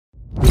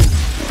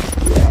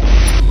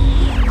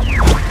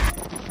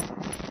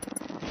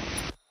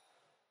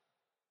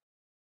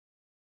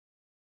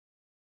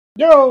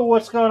Yo,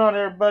 what's going on,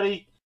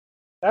 everybody?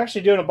 Actually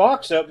doing a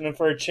box opening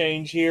for a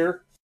change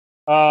here.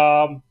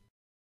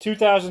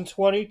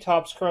 2020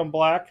 Topps Chrome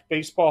Black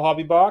Baseball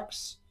Hobby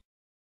Box.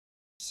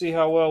 See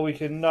how well we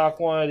can knock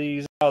one of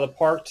these out of the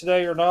park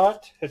today or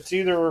not. It's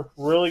either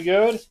really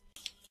good,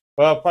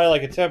 well, probably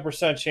like a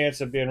 10%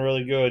 chance of being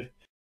really good.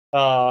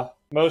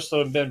 Most of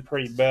them have been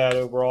pretty bad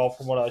overall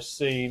from what I've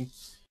seen.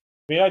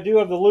 I mean, I do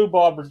have the Lou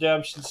Bob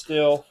redemption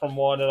still from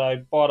one that I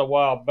bought a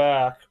while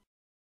back.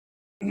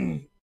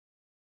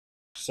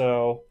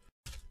 So,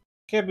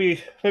 can't be.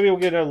 Maybe we'll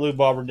get another Lou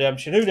Bob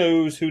redemption. Who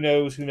knows? Who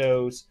knows? Who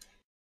knows?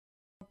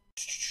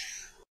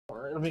 All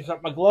right, let me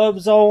cut my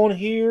gloves on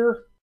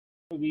here.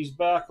 Move these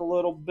back a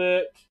little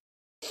bit.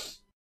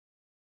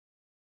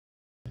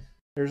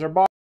 Here's our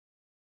box.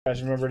 You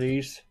guys remember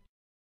these?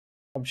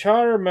 I'm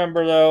trying to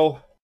remember though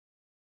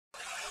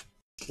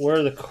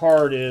where the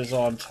card is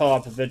on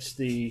top. If it's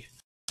the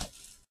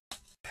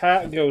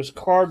pack goes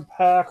card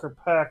pack or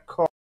pack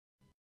card.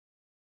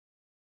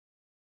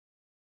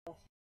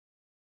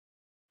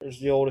 There's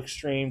the old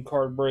extreme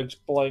card breaks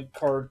blank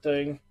card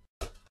thing.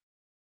 Oh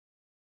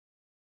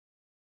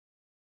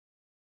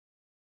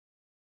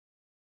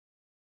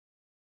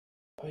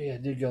yeah,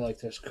 it did go like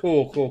this.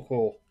 Cool, cool,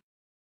 cool.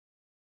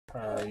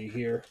 Alrighty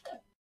here.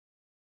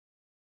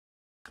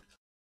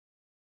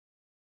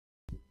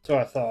 So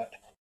I thought.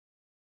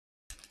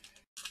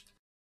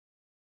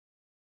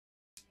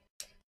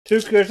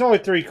 There's only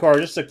 3 cards.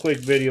 Just a quick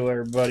video,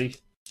 everybody.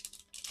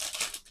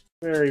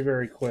 Very,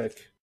 very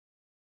quick.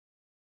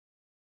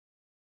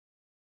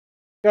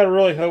 Gotta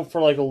really hope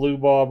for like a Lou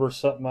Bob or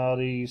something out of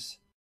these.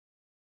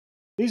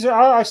 These are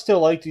I still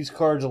like these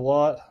cards a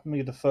lot. Let me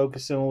get the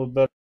focus in a little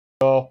bit.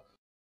 I'm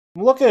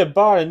looking at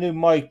buying a new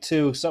mic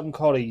too, something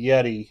called a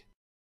Yeti.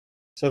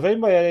 So if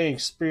anybody had any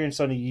experience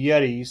on the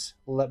Yetis,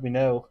 let me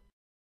know.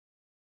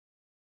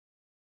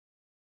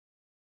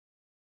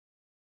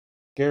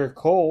 Garrett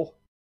Cole.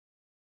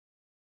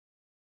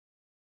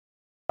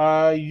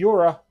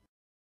 Yura.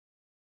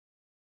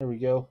 There we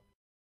go.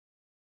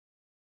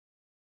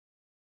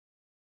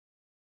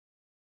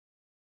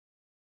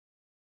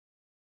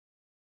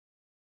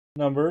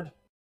 Numbered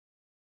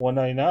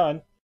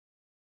 199.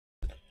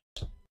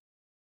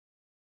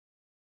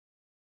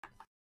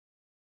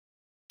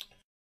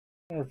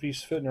 I wonder if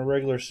he's fitting a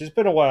regular. It's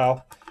been a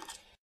while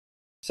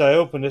since I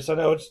opened this. I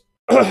know it's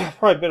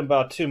probably been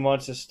about 2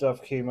 months this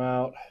stuff came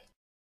out.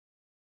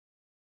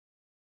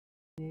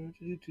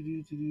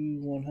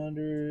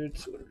 100.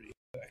 So what are we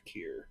back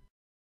here?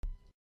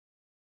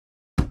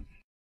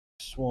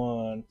 This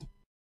one.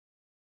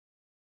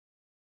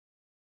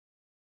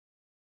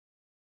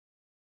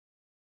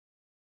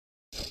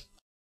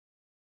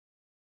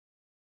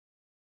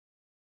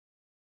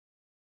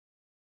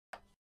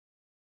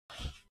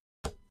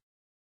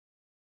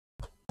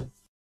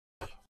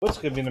 What's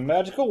going to be the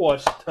magical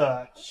watch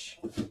touch?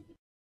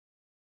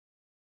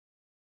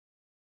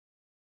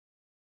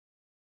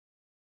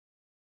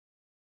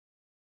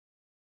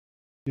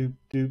 Doop,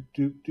 doop,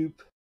 doop, doop.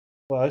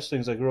 Wow, this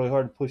thing's like really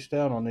hard to push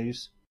down on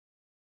these.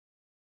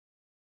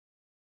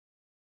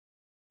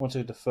 Once I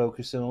get the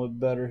focus in a little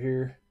better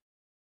here.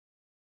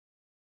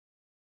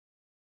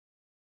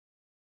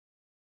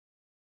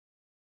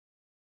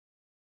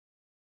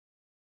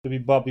 Could be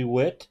Bobby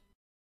Witt.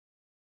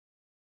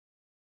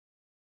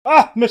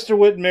 Ah, Mr.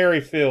 Whit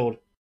Merrifield.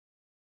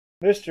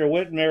 Mr.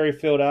 Whit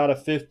Merrifield out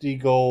of 50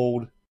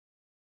 gold.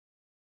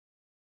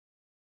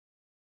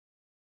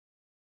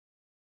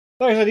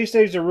 Like I said, these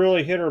things are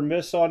really hit or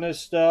miss on this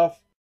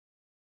stuff.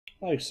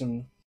 Like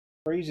some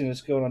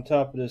craziness going on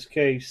top of this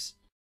case.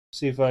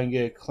 See if I can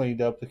get it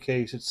cleaned up, the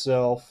case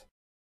itself.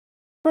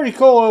 Pretty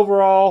cool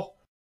overall.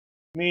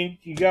 I mean,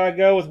 you gotta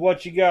go with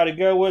what you gotta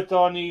go with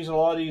on these. A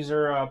lot of these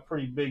are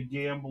pretty big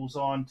gambles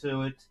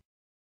onto it.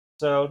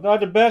 So, not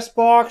the best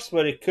box,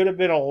 but it could have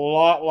been a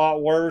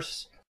lot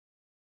worse.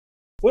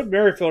 Whit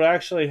Merrifield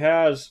actually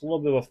has a little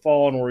bit of a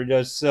falling where he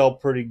does sell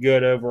pretty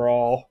good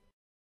overall.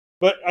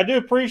 But I do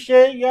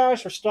appreciate you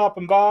guys for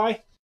stopping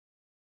by.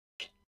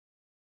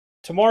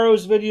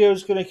 Tomorrow's video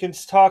is going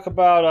to talk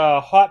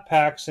about hot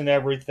packs and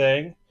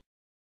everything.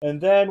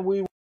 And then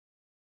we will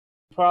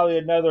probably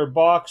another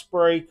box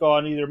break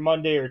on either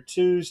Monday or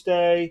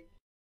Tuesday.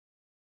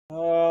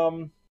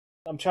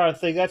 I'm trying to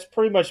think. That's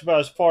pretty much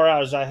about as far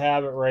out as I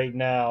have it right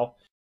now.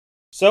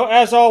 So,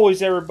 as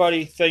always,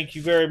 everybody, thank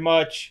you very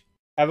much.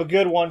 Have a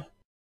good one.